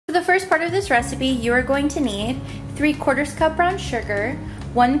the first part of this recipe, you are going to need 3/4 cup brown sugar,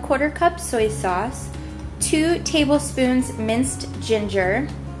 1/4 cup soy sauce, 2 tablespoons minced ginger,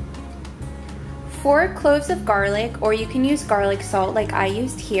 4 cloves of garlic, or you can use garlic salt like I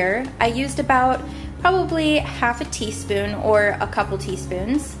used here. I used about probably half a teaspoon or a couple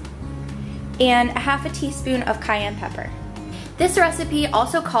teaspoons, and a half a teaspoon of cayenne pepper. This recipe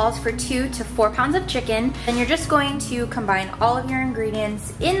also calls for 2 to 4 pounds of chicken, and you're just going to combine all of your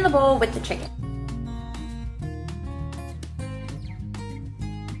ingredients in the bowl with the chicken.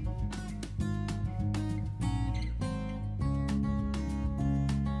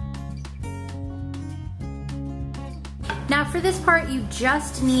 Now for this part, you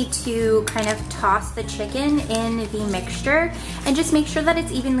just need to kind of toss the chicken in the mixture and just make sure that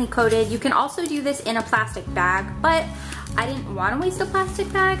it's evenly coated. You can also do this in a plastic bag, but I didn't want to waste a plastic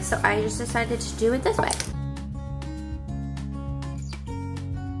bag, so I just decided to do it this way.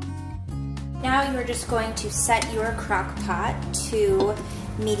 Now you're just going to set your crock pot to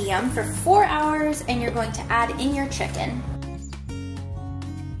medium for 4 hours, and you're going to add in your chicken.